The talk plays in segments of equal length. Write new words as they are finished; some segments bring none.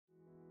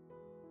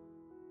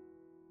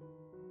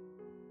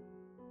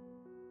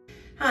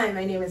Hi,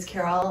 my name is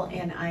Carol,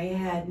 and I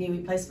had knee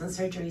replacement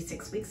surgery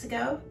 6 weeks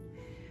ago.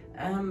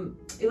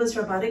 It was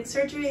robotic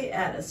surgery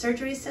at a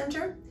surgery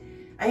center.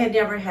 I had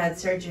never had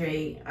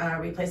surgery,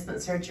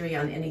 replacement surgery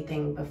on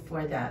anything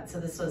before that, so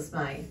this was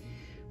my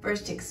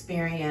first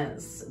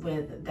experience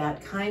with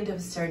that kind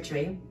of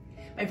surgery.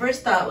 My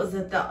first thought was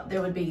that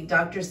there would be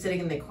doctors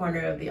sitting in the corner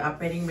of the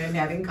operating room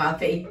having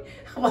coffee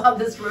while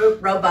this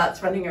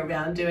robot's running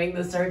around doing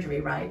the surgery,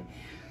 right?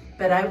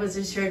 But I was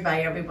assured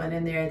by everyone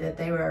in there that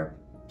they were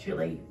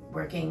truly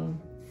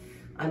working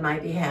on my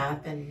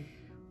behalf. And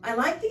I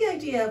like the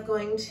idea of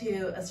going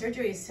to a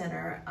surgery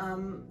center.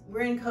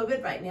 We're in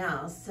COVID right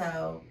now,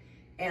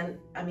 and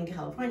I'm in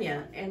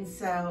California. And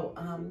so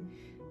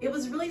it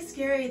was really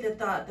scary, the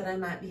thought that I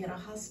might be at a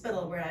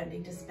hospital where I'd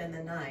need to spend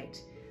the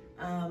night.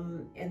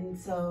 And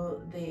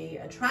so the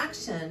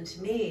attraction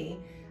to me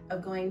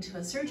of going to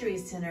a surgery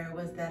center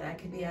was that I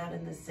could be out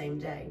in the same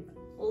day.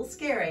 A little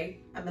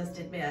scary, I must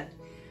admit,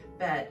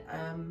 but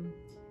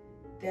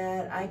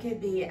that I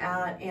could be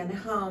out and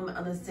home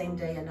on the same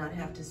day and not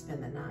have to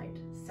spend the night.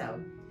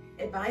 So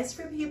advice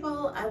for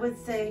people, I would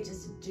say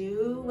just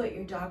do what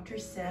your doctor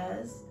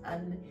says.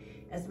 And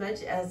as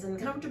much as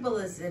uncomfortable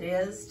as it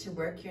is to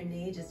work your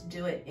knee, just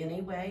do it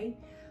anyway.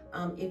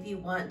 If you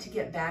want to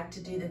get back to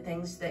do the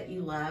things that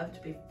you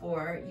loved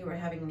before you were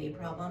having knee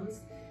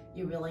problems,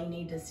 you really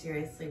need to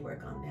seriously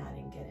work on that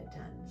and get it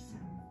done. So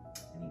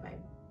anyway.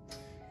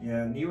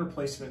 Yeah, knee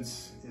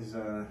replacements is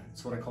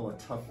it's what I call a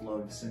tough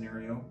love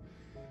scenario.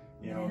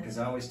 You know, because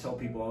I always tell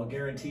people, I'll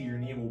guarantee your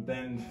knee will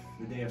bend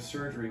the day of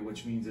surgery,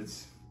 which means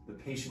it's the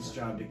patient's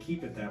job to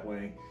keep it that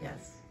way.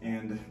 Yes.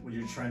 And what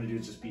you're trying to do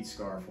is just beat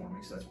scar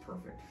forming, so that's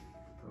perfect.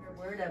 Your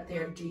word up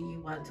there, do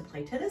you want to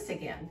play tennis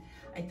again?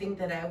 I think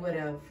that I would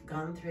have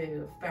gone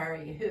through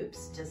fiery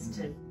hoops just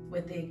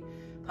with the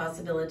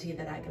possibility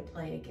that I could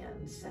play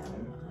again. So.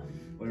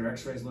 Well, your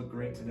x-rays look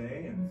great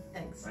today, and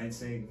thanks. I'd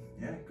say,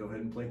 yeah, go ahead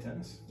and play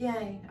tennis.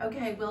 Yay.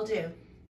 Okay, will do.